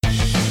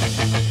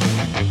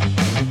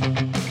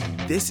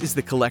This is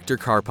the Collector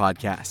Car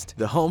Podcast,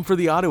 the home for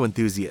the auto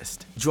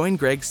enthusiast. Join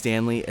Greg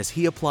Stanley as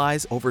he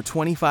applies over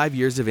 25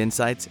 years of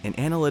insights and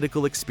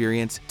analytical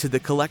experience to the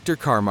collector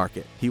car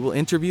market. He will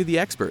interview the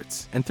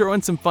experts and throw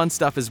in some fun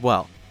stuff as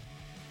well.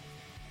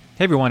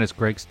 Hey everyone, it's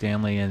Greg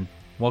Stanley and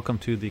welcome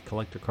to the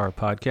Collector Car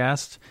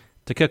Podcast.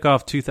 To kick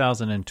off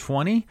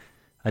 2020,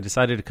 I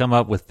decided to come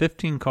up with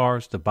 15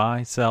 cars to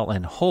buy, sell,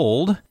 and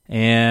hold.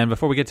 And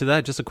before we get to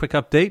that, just a quick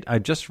update. I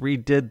just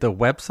redid the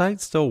website,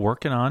 still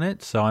working on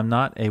it, so I'm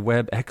not a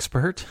web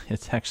expert.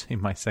 It's actually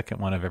my second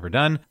one I've ever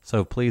done,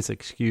 so please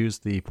excuse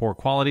the poor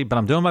quality, but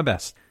I'm doing my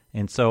best.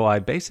 And so I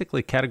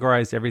basically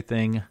categorized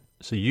everything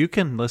so you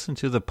can listen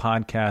to the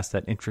podcast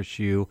that interests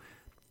you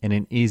in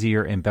an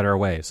easier and better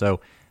way.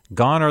 So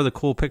gone are the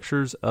cool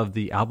pictures of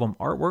the album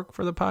artwork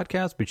for the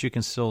podcast, but you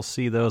can still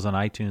see those on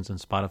iTunes and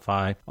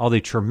Spotify. All the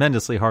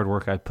tremendously hard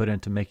work I put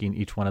into making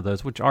each one of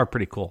those, which are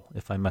pretty cool,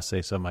 if I must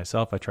say so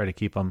myself. I try to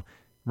keep them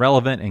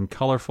relevant and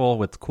colorful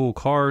with cool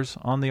cars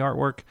on the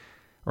artwork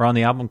or on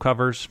the album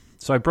covers.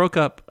 So I broke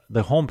up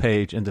the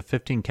homepage into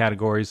 15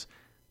 categories.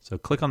 So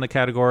click on the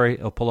category,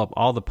 it'll pull up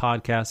all the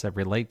podcasts that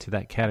relate to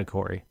that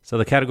category. So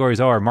the categories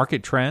are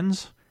market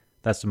trends.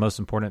 That's the most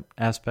important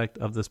aspect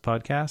of this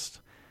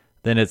podcast.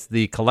 Then it's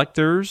the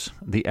collectors,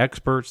 the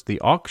experts, the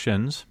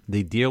auctions,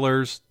 the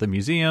dealers, the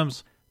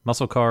museums,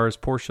 muscle cars,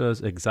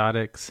 Porsches,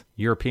 exotics,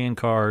 European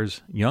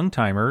cars, young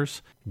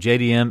timers,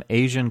 JDM,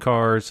 Asian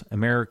cars,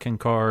 American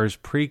cars,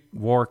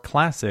 pre-war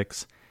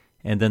classics,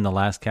 and then the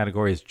last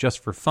category is just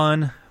for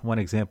fun. One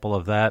example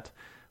of that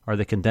are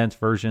the condensed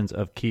versions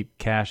of Keep,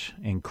 Cash,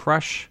 and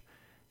Crush.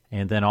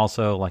 And then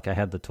also, like I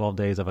had the 12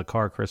 Days of a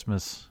Car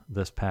Christmas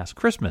this past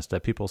Christmas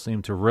that people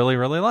seem to really,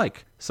 really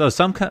like. So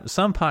some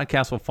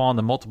podcasts will fall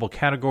into multiple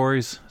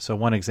categories. So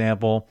one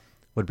example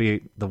would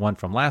be the one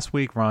from last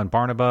week, Ron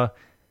Barnaba.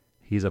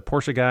 He's a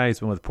Porsche guy. He's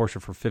been with Porsche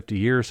for 50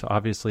 years. So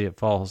obviously it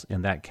falls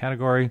in that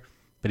category.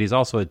 But he's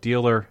also a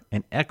dealer,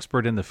 an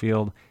expert in the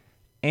field,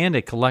 and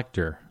a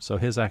collector. So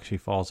his actually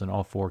falls in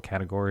all four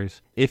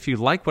categories. If you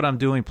like what I'm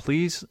doing,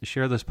 please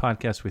share this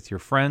podcast with your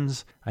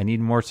friends. I need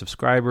more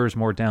subscribers,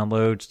 more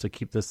downloads to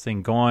keep this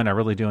thing going. I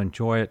really do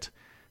enjoy it.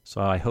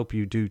 So I hope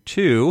you do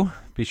too.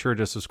 Be sure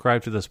to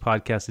subscribe to this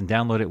podcast and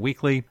download it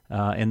weekly.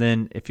 And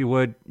then if you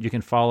would, you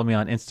can follow me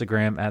on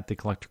Instagram at the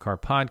Collector Car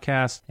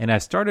Podcast. And I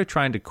started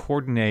trying to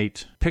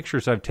coordinate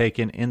pictures I've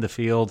taken in the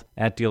field,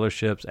 at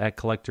dealerships, at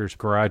collectors'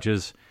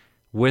 garages,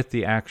 with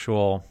the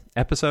actual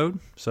episode.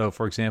 So,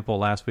 for example,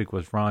 last week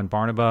was Ron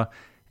Barnaba,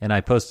 and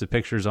I posted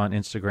pictures on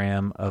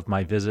Instagram of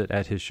my visit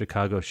at his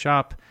Chicago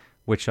shop,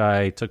 which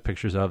I took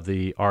pictures of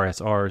the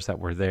RSRs that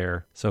were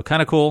there. So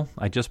kind of cool.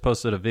 I just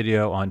posted a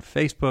video on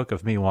Facebook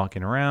of me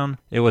walking around.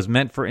 It was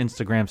meant for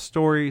Instagram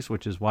stories,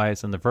 which is why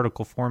it's in the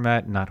vertical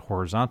format, not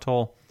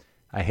horizontal.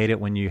 I hate it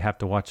when you have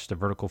to watch the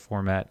vertical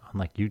format on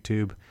like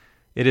YouTube.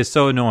 It is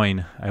so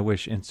annoying. I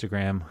wish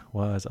Instagram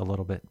was a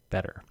little bit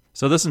better.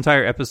 So this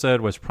entire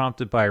episode was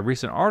prompted by a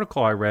recent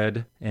article I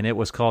read, and it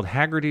was called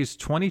Hagerty's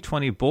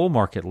 2020 Bull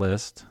Market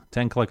List,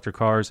 10 collector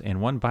cars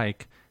and one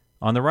bike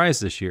on the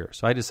rise this year.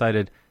 So I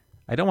decided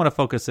I don't want to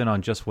focus in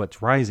on just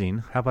what's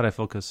rising. How about I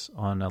focus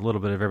on a little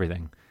bit of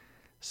everything?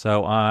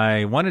 So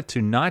I wanted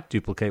to not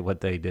duplicate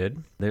what they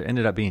did. There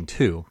ended up being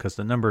two because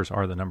the numbers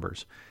are the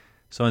numbers.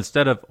 So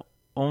instead of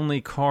only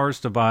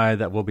cars to buy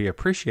that will be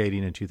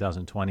appreciating in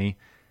 2020,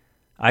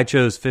 I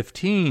chose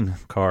 15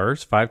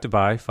 cars, 5 to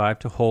buy, 5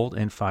 to hold,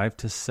 and 5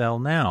 to sell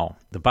now.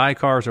 The buy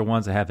cars are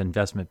ones that have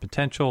investment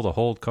potential. The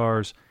hold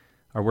cars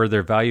are where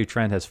their value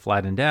trend has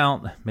flattened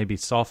out, maybe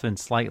softened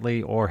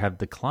slightly, or have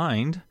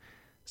declined.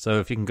 So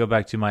if you can go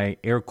back to my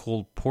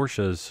air-cooled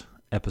Porsches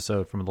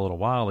episode from a little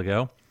while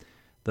ago,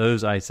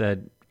 those I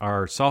said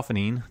are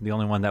softening. The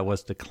only one that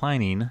was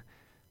declining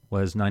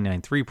was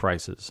 993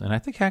 prices. And I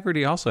think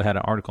Hagerty also had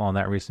an article on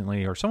that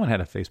recently, or someone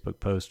had a Facebook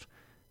post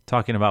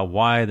talking about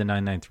why the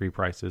 993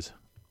 prices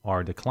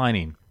are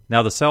declining.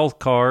 Now, the sell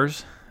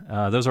cars,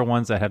 those are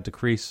ones that have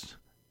decreased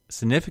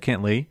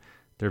significantly.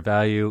 Their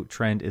value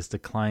trend is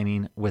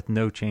declining with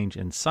no change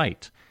in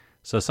sight.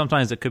 So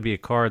sometimes it could be a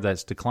car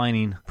that's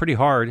declining pretty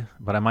hard,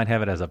 but I might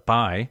have it as a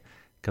buy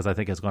because I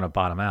think it's going to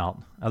bottom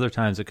out. Other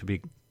times it could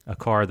be a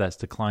car that's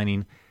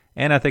declining,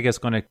 and I think it's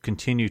going to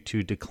continue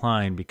to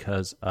decline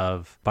because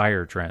of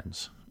buyer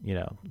trends. You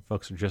know,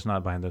 folks are just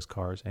not buying those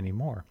cars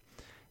anymore.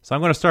 So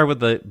I'm going to start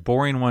with the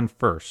boring one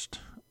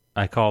first.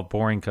 I call it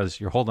boring because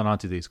you're holding on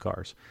to these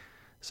cars.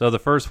 So the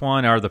first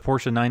one are the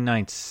Porsche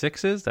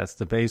 996s. That's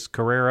the base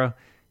Carrera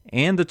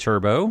and the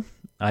Turbo.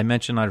 I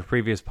mentioned on a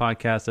previous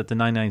podcast that the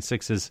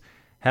 996s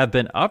have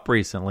been up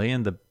recently,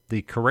 and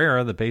the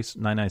Carrera, the base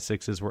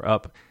 996s, were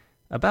up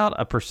about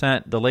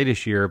 1% the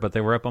latest year, but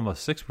they were up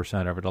almost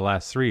 6% over the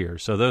last 3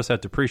 years. So those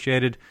have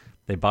depreciated.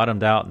 They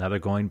bottomed out. Now they're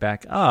going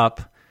back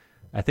up.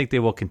 I think they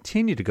will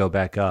continue to go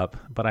back up,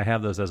 but I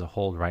have those as a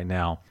hold right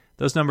now.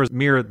 Those numbers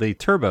mirror the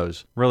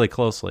turbos really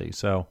closely.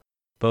 So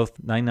both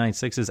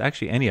 996s,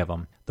 actually any of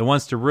them. The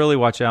ones to really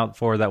watch out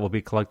for that will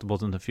be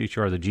collectibles in the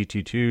future are the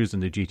GT2s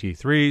and the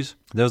GT3s.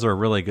 Those are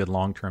really good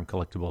long-term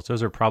collectibles.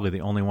 Those are probably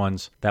the only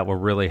ones that will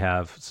really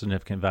have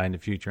significant value in the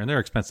future, and they're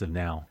expensive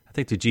now. I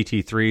think the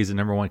GT3s, the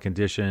number one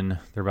condition,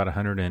 they're about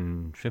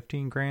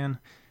 115 grand,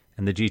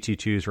 and the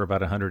GT2s are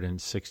about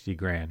 160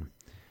 grand.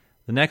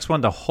 The next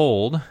one to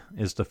hold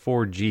is the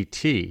Ford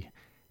GT.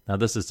 Now,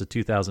 this is the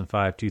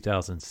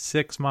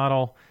 2005-2006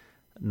 model,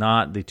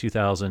 not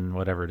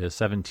the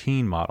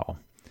 17 model.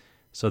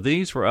 So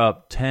these were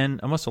up 10,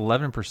 almost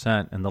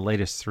 11% in the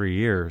latest 3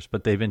 years,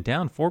 but they've been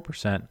down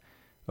 4%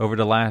 over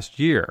the last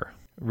year.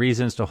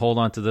 Reasons to hold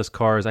on to this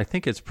car is I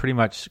think it's pretty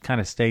much kind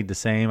of stayed the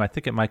same. I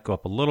think it might go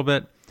up a little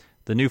bit.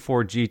 The new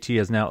Ford GT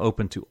is now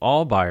open to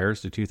all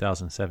buyers to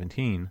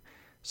 2017.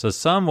 So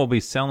some will be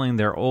selling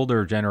their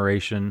older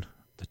generation,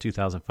 the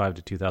 2005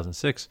 to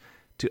 2006,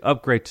 to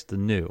upgrade to the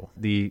new.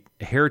 The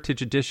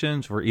Heritage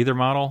Editions for either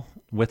model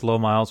with low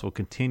miles will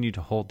continue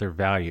to hold their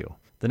value.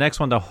 The next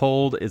one to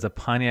hold is a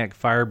Pontiac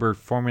Firebird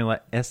Formula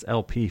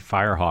SLP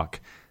Firehawk.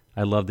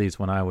 I loved these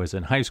when I was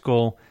in high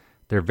school.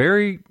 They're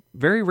very,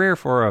 very rare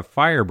for a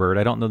Firebird.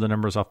 I don't know the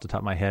numbers off the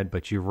top of my head,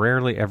 but you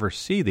rarely ever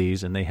see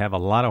these, and they have a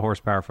lot of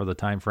horsepower for the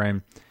time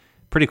frame.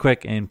 Pretty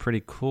quick and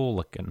pretty cool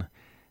looking.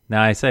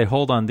 Now, I say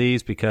hold on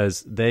these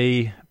because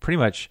they pretty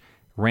much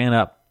ran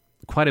up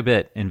quite a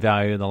bit in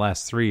value in the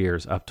last 3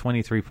 years, up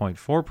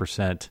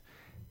 23.4%,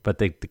 but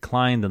they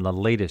declined in the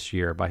latest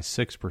year by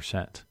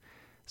 6%.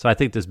 So I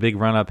think this big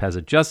run-up has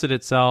adjusted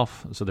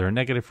itself, so they're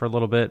negative for a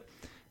little bit,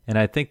 and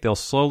I think they'll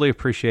slowly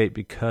appreciate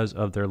because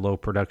of their low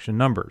production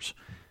numbers.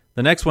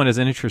 The next one is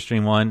an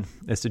interesting one.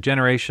 It's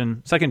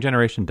the second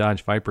generation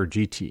Dodge Viper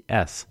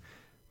GTS.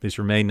 These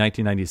were made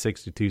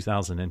 1996 to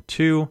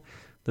 2002.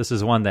 This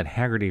is one that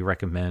Hagerty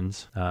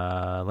recommends.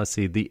 Let's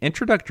see. The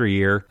introductory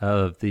year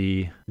of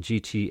the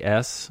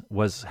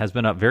GTS has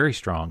been up very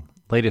strong.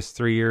 Latest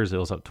 3 years, it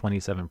was up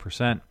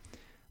 27%.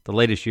 The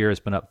latest year has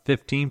been up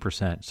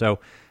 15%. So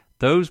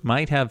those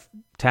might have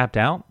tapped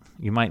out.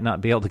 You might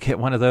not be able to get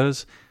one of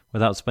those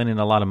without spending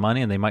a lot of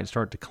money, and they might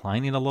start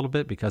declining a little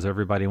bit because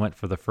everybody went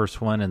for the first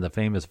one in the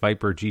famous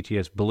Viper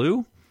GTS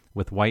Blue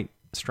with white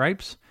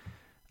stripes.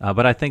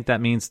 But I think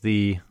that means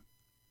the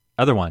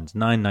other ones,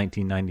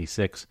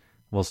 1996,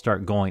 will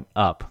start going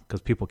up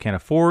because people can't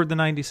afford the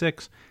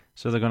 96,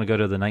 so they're going to go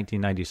to the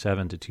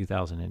 1997 to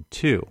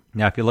 2002.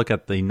 Now, if you look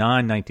at the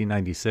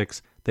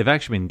non-1996, they've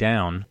actually been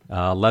down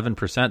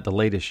 11% the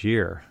latest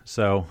year.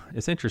 So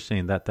it's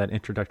interesting that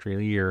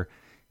introductory year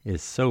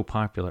is so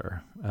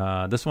popular.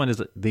 This one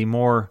is the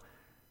more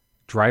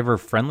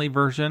driver-friendly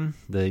version.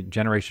 The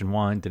Generation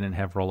 1 didn't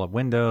have roll-up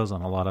windows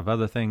and a lot of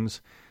other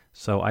things.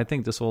 So I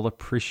think this will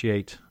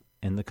appreciate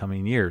in the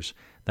coming years.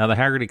 Now, the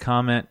Hagerty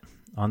comment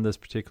on this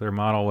particular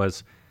model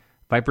was,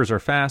 Vipers are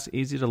fast,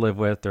 easy to live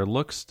with. Their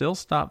looks still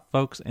stop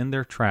folks in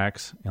their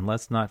tracks. And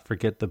let's not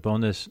forget the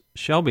bonus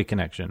Shelby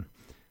connection.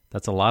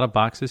 That's a lot of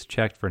boxes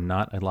checked for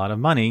not a lot of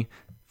money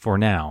for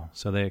now.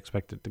 So they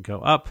expect it to go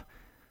up.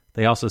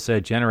 They also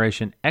said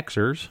Generation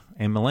Xers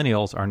and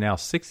Millennials are now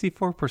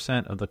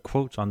 64% of the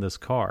quotes on this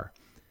car.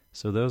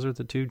 So those are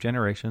the two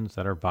generations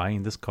that are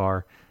buying this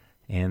car,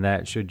 and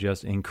that should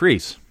just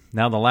increase.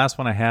 Now, the last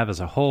one I have as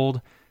a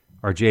hold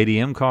are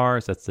JDM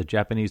cars. That's the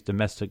Japanese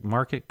domestic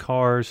market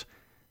cars.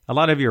 A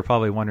lot of you are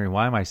probably wondering,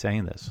 why am I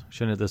saying this?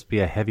 Shouldn't this be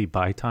a heavy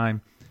buy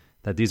time?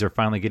 That these are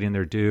finally getting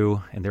their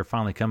due, and they're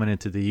finally coming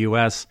into the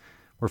U.S.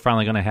 We're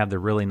finally going to have the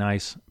really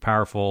nice,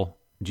 powerful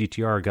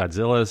GTR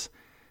Godzillas.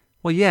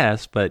 Well,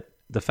 yes, but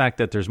the fact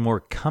that there's more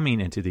coming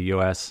into the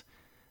U.S.,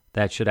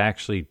 that should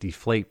actually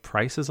deflate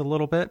prices a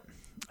little bit.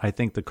 I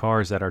think the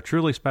cars that are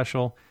truly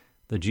special,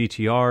 the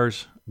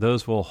GTRs,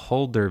 those will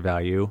hold their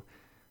value.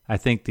 I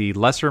think the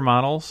lesser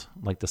models,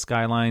 like the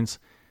Skylines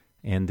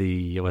and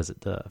the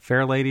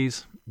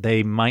Fairladies,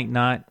 they might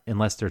not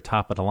unless they're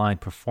top-of-the-line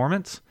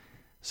performance.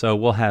 So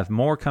we'll have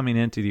more coming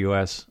into the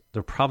U.S.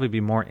 There'll probably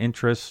be more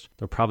interest.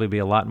 There'll probably be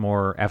a lot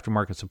more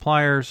aftermarket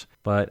suppliers,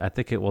 but I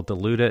think it will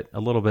dilute it a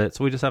little bit.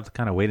 So we just have to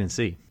kind of wait and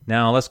see.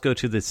 Now let's go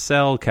to the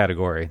sell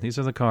category. These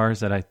are the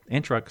cars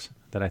and trucks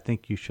that I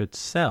think you should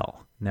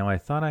sell. Now I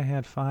thought I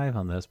had 5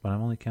 on this, but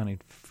I'm only counting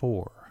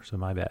 4. So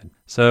my bad.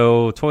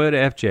 So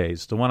Toyota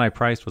FJs, the one I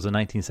priced was a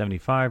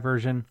 1975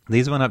 version.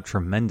 These went up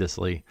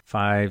tremendously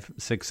 5,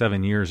 6,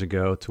 7 years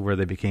ago to where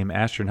they became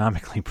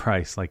astronomically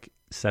priced, like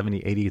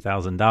 $70,000,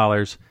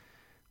 $80,000.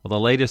 Well, the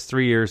latest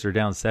 3 years are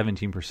down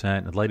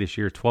 17%, the latest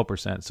year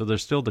 12%. So they're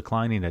still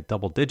declining at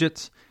double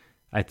digits.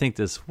 I think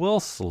this will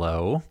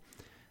slow.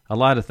 A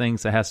lot of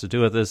things that has to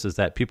do with this is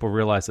that people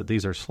realize that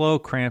these are slow,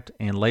 cramped,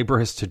 and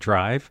laborious to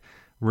drive.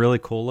 Really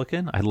cool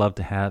looking. I'd love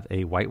to have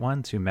a white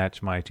one to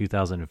match my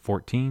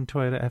 2014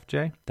 Toyota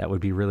FJ. That would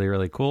be really,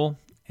 really cool.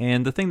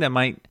 And the thing that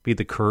might be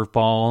the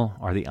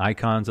curveball are the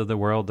Icons of the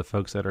world, the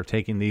folks that are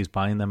taking these,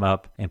 buying them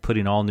up, and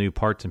putting all new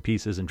parts and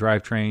pieces and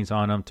drivetrains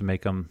on them to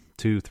make them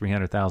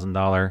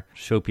 $200,000-$300,000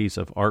 showpiece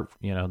of art.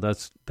 You know,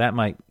 that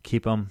might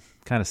keep them,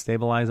 kind of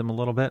stabilize them a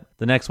little bit.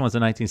 The next one's a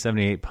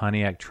 1978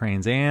 Pontiac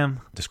Trans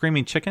Am. The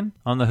Screaming Chicken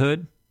on the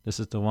hood. This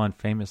is the one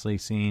famously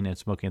seen in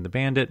Smokey and the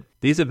Bandit.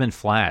 These have been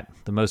flat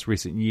the most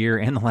recent year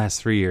and the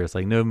last 3 years,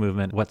 like no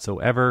movement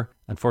whatsoever.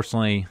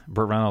 Unfortunately,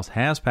 Burt Reynolds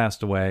has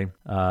passed away.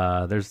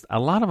 There's a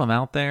lot of them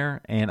out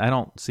there, and I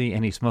don't see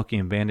any Smokey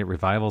and Bandit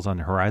revivals on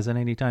the horizon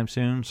anytime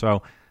soon.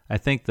 So I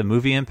think the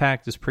movie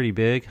impact is pretty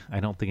big. I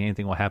don't think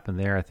anything will happen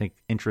there. I think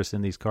interest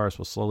in these cars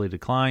will slowly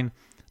decline.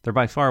 They're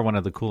by far one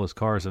of the coolest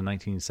cars of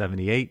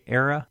 1978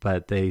 era,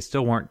 but they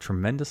still weren't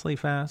tremendously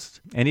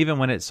fast. And even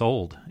when it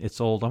sold, I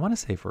want to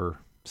say for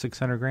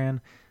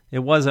 $600,000. It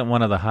wasn't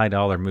one of the high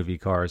dollar movie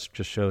cars.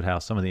 Just showed how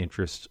some of the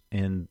interest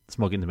in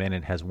Smokey and the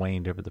Bandit has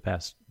waned over the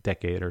past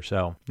decade or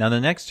so. Now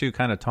the next two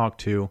kind of talk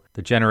to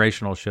the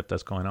generational shift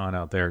that's going on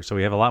out there. So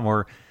we have a lot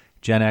more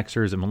Gen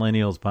Xers and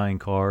millennials buying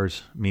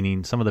cars,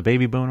 meaning some of the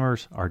baby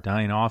boomers are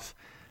dying off.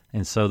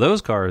 And so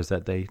those cars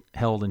that they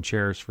held and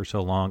cherished for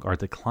so long are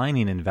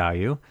declining in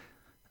value.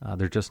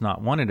 They're just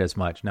not wanted as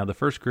much. Now, the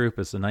first group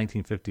is the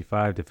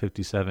 1955 to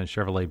 57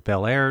 Chevrolet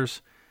Bel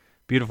Airs.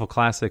 Beautiful,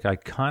 classic,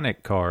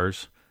 iconic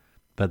cars.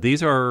 But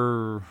these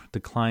are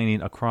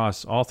declining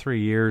across all 3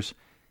 years,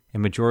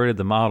 and majority of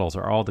the models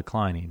are all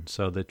declining.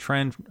 So the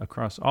trend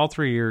across all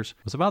 3 years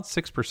was about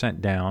 6%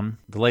 down.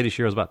 The latest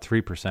year was about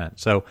 3%.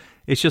 So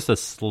it's just a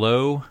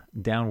slow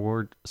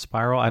downward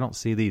spiral. I don't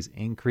see these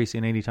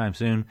increasing anytime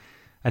soon.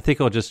 I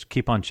think it'll just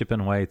keep on chipping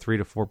away 3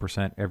 to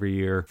 4% every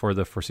year for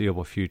the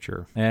foreseeable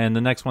future. And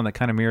the next one that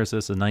kind of mirrors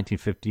this is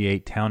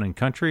 1958 Town and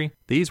Country.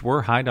 These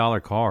were high dollar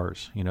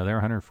cars. You know, they're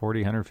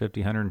 $140,000,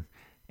 $150,000,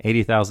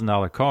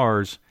 $180,000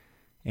 cars,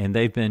 and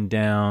they've been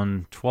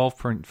down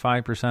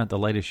 12.5% the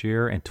latest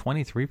year and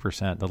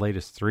 23% the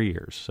latest 3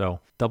 years. So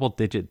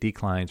double-digit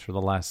declines for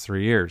the last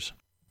 3 years.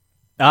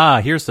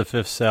 Here's the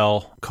fifth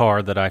sell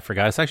car that I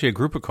forgot. It's actually a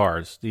group of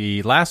cars.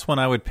 The last one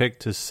I would pick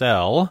to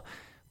sell,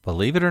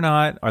 believe it or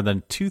not, are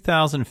the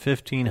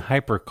 2015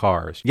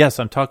 hypercars. Yes,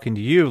 I'm talking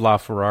to you,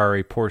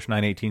 LaFerrari, Porsche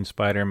 918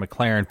 Spyder,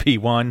 McLaren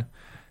P1.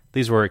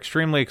 These were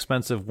extremely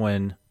expensive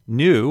when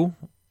new,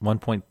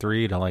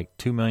 $1.3 to like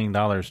 $2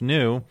 million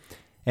new,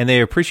 and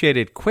they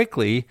appreciated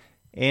quickly,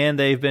 and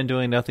they've been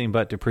doing nothing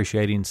but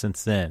depreciating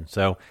since then.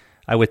 So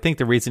I would think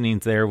the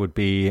reasonings there would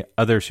be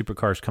other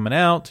supercars coming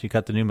out. You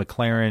got the new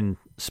McLaren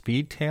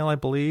Speedtail, I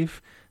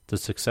believe, the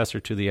successor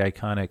to the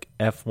iconic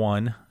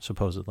F1,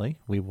 supposedly.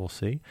 We will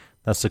see.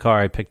 That's the car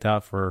I picked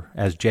out for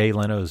as Jay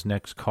Leno's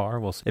next car.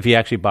 We'll see if he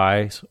actually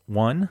buys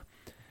one.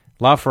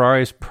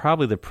 LaFerrari is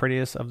probably the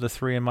prettiest of the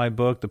three in my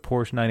book. The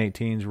Porsche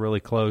 918 is really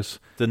close.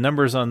 The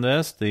numbers on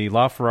this, the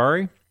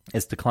LaFerrari,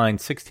 it's declined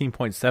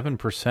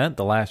 16.7%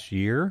 the last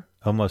year,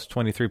 almost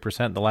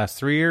 23% the last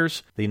 3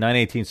 years. The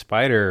 918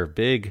 Spyder,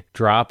 big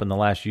drop in the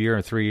last year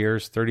and 3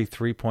 years,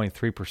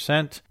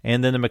 33.3%.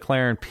 And then the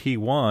McLaren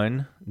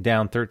P1,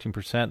 down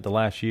 13% the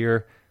last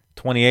year,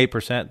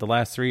 28% the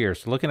last 3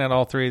 years. So looking at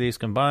all three of these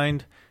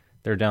combined,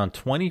 they're down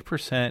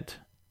 20%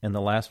 in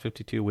the last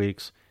 52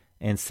 weeks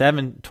and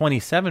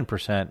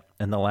 27%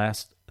 in the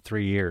last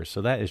 3 years.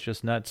 So that is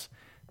just nuts.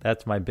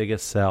 That's my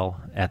biggest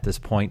sell at this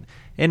point.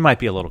 It might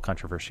be a little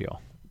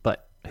controversial,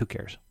 but who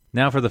cares?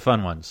 Now for the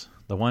fun ones,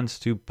 the ones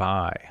to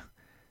buy.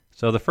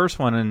 So the first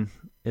one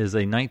is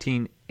a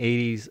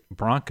 1980s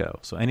Bronco.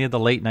 So any of the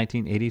late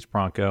 1980s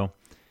Bronco.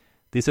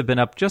 These have been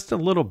up just a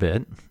little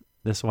bit.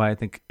 This is why I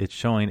think it's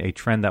showing a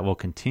trend that will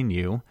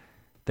continue.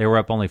 They were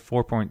up only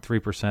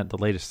 4.3% the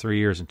latest 3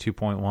 years and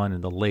 2.1%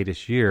 in the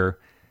latest year.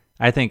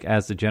 I think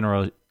as the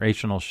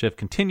generational shift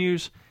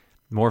continues,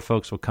 more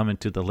folks will come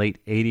into the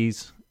late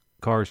 80s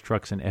cars,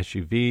 trucks, and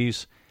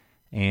SUVs,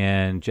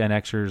 and Gen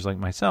Xers like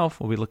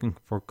myself will be looking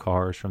for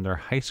cars from their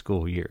high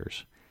school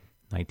years.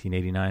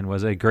 1989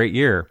 was a great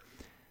year.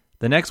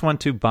 The next one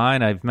to buy,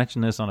 and I've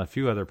mentioned this on a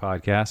few other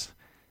podcasts,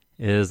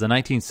 is the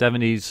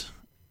 1970s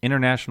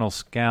International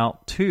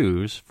Scout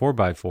 2s,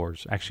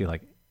 4x4s. Actually,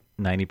 like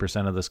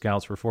 90% of the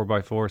Scouts were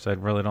 4x4, so I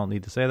really don't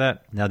need to say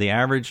that. Now, the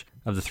average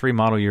of the three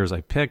model years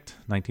I picked,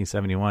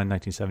 1971,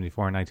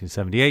 1974, and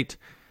 1978,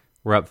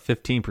 were up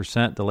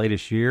 15% the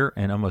latest year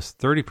and almost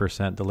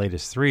 30% the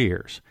latest 3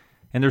 years.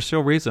 And they're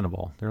still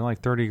reasonable. They're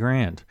like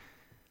 $30,000.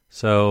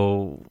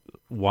 So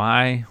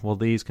why will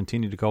these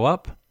continue to go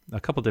up? A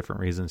couple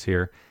different reasons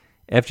here.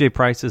 FJ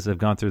prices have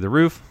gone through the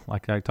roof,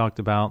 like I talked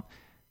about.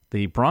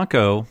 The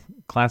Bronco,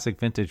 classic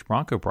vintage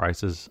Bronco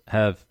prices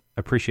have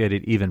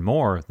appreciated even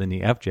more than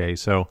the FJ.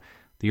 So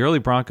the early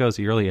Broncos,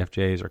 the early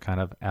FJs are kind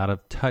of out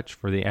of touch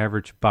for the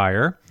average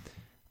buyer.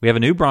 We have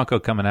a new Bronco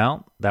coming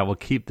out that will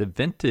keep the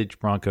vintage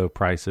Bronco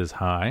prices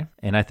high,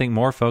 and I think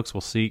more folks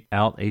will seek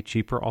out a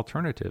cheaper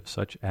alternative,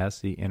 such as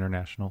the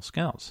International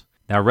Scouts.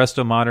 Now,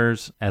 resto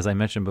modders, as I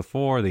mentioned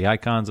before, the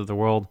icons of the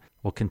world,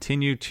 will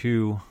continue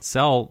to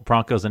sell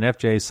Broncos and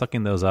FJs,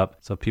 sucking those up,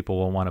 so people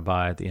will want to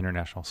buy the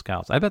International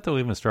Scouts. I bet they'll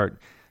even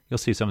you'll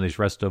see some of these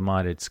resto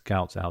modded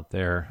Scouts out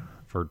there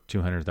for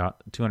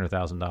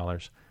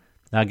 $200,000.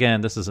 Now,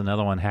 again, this is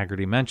another one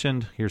Hagerty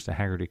mentioned. Here's the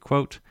Hagerty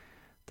quote.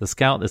 The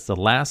Scout is the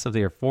last of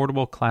the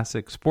affordable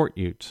classic sport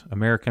utes.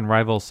 American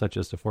rivals such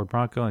as the Ford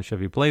Bronco and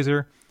Chevy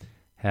Blazer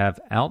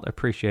have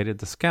out-appreciated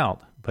the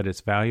Scout, but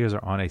its values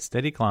are on a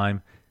steady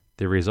climb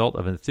the result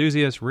of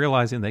enthusiasts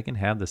realizing they can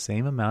have the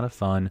same amount of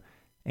fun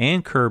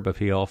and curb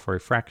appeal for a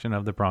fraction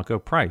of the Bronco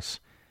price.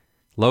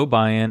 Low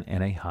buy-in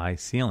and a high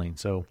ceiling.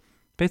 So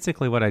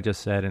basically what I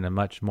just said in a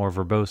much more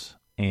verbose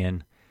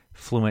and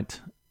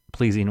fluent,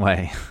 pleasing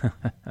way.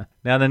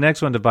 Now the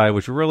next one to buy,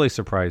 which really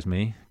surprised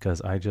me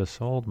because I just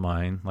sold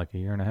mine like a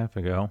year and a half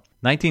ago,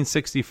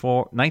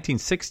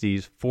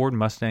 1960s Ford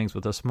Mustangs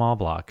with a small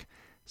block.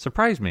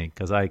 Surprised me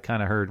because I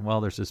kind of heard,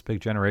 well, there's this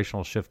big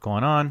generational shift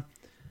going on,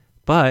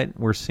 but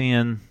we're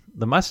seeing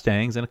the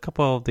Mustangs and a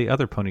couple of the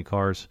other pony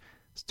cars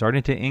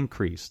starting to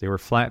increase. They were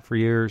flat for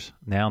years.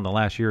 Now in the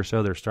last year or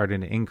so, they're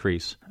starting to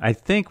increase. I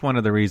think one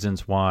of the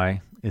reasons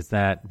why is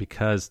that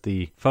because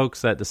the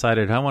folks that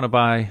decided, I want to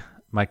buy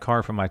my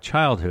car from my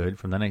childhood,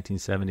 from the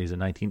 1970s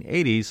and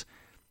 1980s,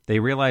 they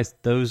realized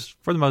those,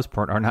 for the most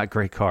part, are not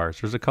great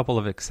cars. There's a couple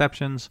of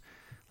exceptions.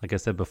 Like I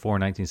said before,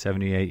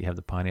 1978, you have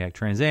the Pontiac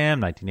Trans Am.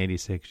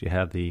 1986, you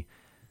have the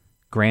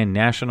Grand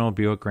National,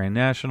 Buick Grand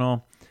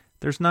National.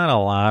 There's not a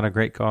lot of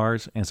great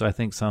cars, and so I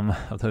think some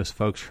of those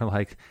folks are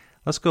like,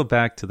 let's go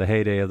back to the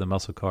heyday of the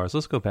muscle cars.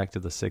 Let's go back to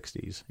the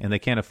 60s. And they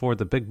can't afford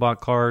the big block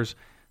cars,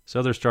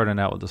 so they're starting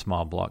out with the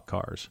small block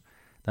cars.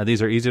 Now,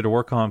 these are easy to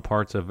work on.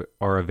 Parts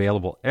are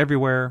available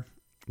everywhere.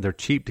 They're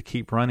cheap to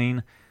keep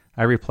running.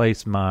 I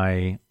replaced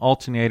my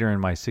alternator in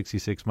my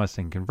 66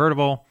 Mustang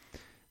convertible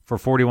for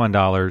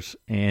 $41,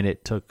 and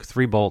it took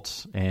 3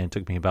 bolts, and it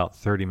took me about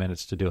 30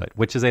 minutes to do it,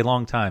 which is a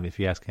long time if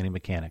you ask any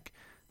mechanic.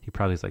 He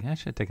probably is like, I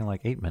should have taken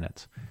like 8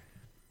 minutes.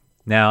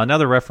 Now,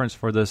 another reference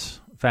for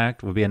this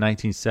fact would be a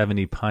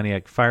 1970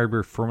 Pontiac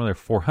Firebird Formula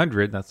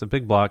 400. That's the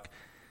big block,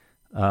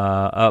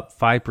 up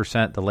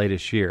 5% the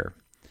latest year.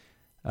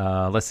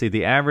 Let's see,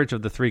 the average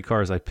of the 3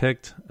 cars I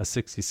picked, a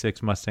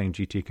 66 Mustang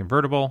GT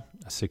convertible,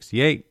 a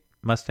 68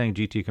 Mustang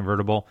GT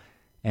convertible,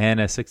 and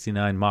a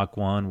 69 Mach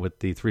 1 with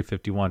the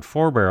 351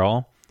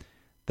 4-barrel.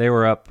 They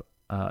were up,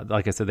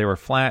 like I said, they were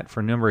flat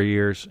for a number of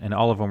years, and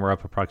all of them were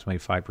up approximately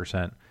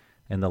 5%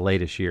 in the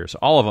latest year. So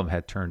all of them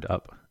had turned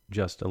up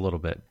just a little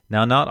bit.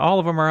 Now, not all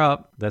of them are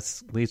up.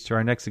 That leads to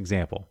our next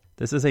example.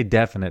 This is a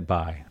definite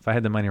buy. If I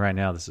had the money right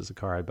now, this is a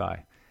car I'd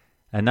buy.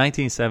 A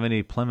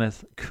 1970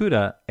 Plymouth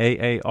Cuda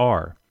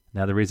AAR.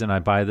 Now, the reason I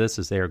buy this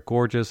is they are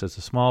gorgeous. It's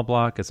a small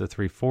block. It's a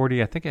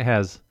 340. I think it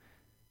has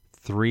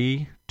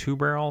 3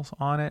 2-barrels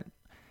on it.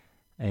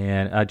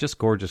 And just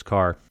gorgeous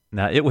car.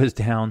 Now, it was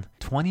down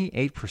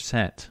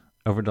 28%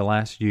 over the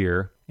last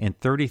year and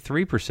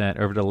 33%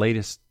 over the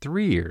latest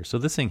 3 years. So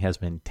this thing has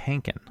been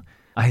tanking.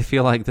 I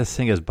feel like this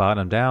thing has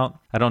bottomed out.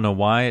 I don't know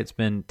why it's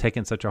been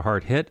taking such a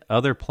hard hit.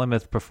 Other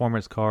Plymouth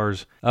performance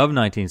cars of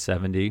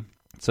 1970,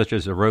 such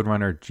as the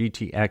Roadrunner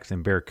GTX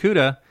and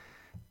Barracuda,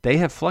 they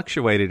have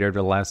fluctuated over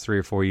the last 3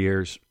 or 4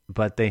 years,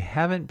 but they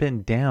haven't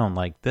been down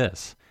like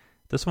this.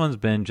 This one's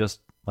been just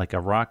like a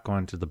rock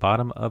going to the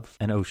bottom of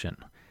an ocean.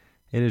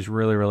 It is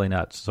really, really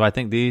nuts. So I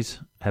think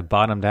these have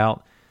bottomed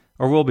out,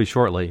 or will be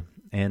shortly,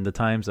 and the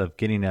times of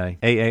getting a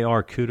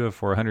AAR Cuda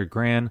for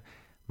 $100,000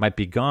 might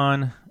be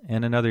gone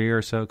in another year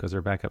or so because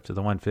they're back up to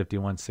the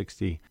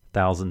 $150,000,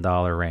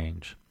 $160,000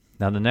 range.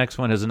 Now the next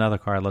one is another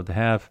car I'd love to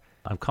have.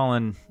 I'm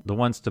calling the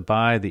ones to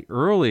buy the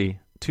early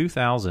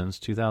 2000s,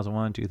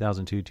 2001,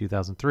 2002,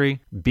 2003,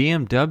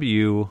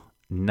 BMW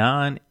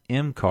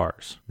non-M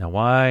cars. Now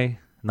why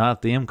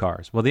not the M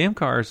cars? Well, the M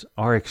cars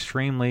are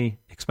extremely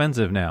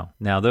expensive now.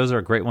 Now those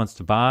are great ones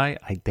to buy.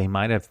 They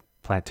might have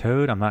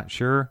plateaued, I'm not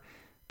sure.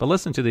 But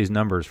listen to these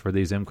numbers for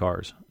these M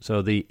cars.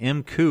 So the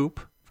M Coupe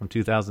from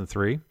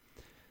 2003,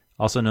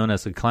 also known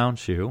as the Clown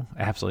Shoe.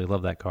 I absolutely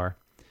love that car.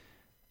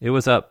 It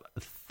was up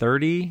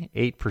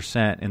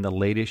 38% in the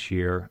latest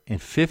year and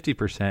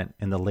 50%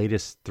 in the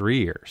latest 3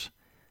 years.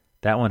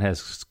 That one has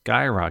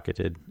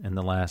skyrocketed in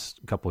the last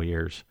couple of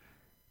years.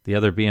 The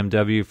other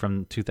BMW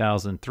from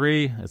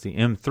 2003 is the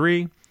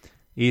M3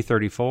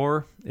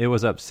 E34. It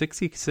was up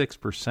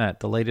 66%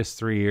 the latest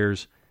 3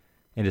 years,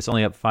 and it's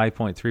only up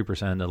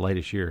 5.3% in the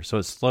latest year. So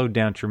it's slowed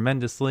down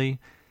tremendously.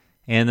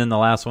 And then the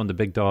last one, the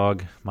big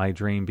dog, my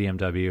dream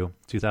BMW,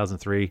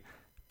 2003,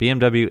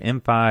 BMW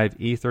M5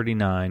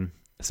 E39.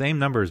 Same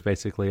numbers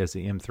basically as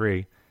the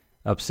M3,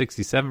 up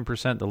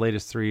 67% the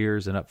latest 3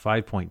 years and up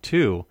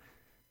 5.2%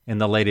 in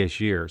the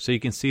latest year. So you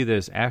can see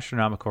this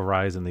astronomical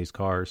rise in these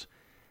cars.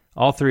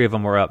 All 3 of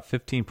them were up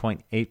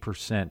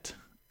 15.8%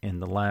 in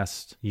the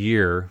last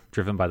year,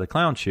 driven by the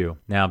Clown Shoe.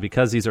 Now,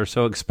 because these are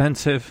so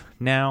expensive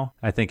now,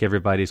 I think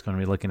everybody's going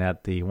to be looking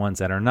at the ones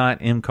that are not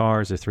M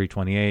cars, the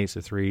 328s,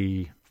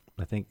 the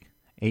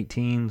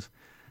 18s,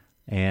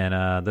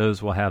 and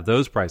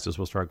those prices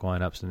will start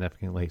going up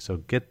significantly. So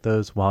get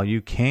those while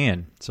you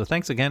can. So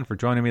thanks again for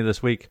joining me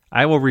this week.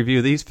 I will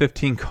review these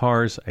 15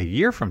 cars a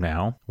year from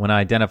now when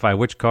I identify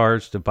which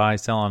cars to buy,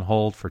 sell, and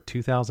hold for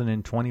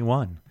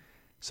 2021.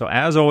 So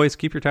as always,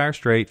 keep your tires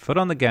straight, foot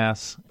on the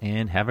gas,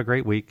 and have a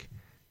great week.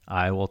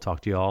 I will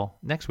talk to you all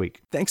next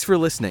week. Thanks for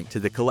listening to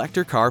the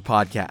Collector Car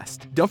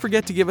Podcast. Don't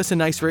forget to give us a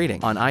nice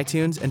rating on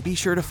iTunes and be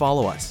sure to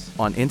follow us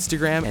on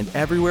Instagram and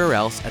everywhere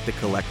else at the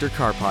Collector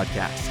Car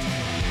Podcast.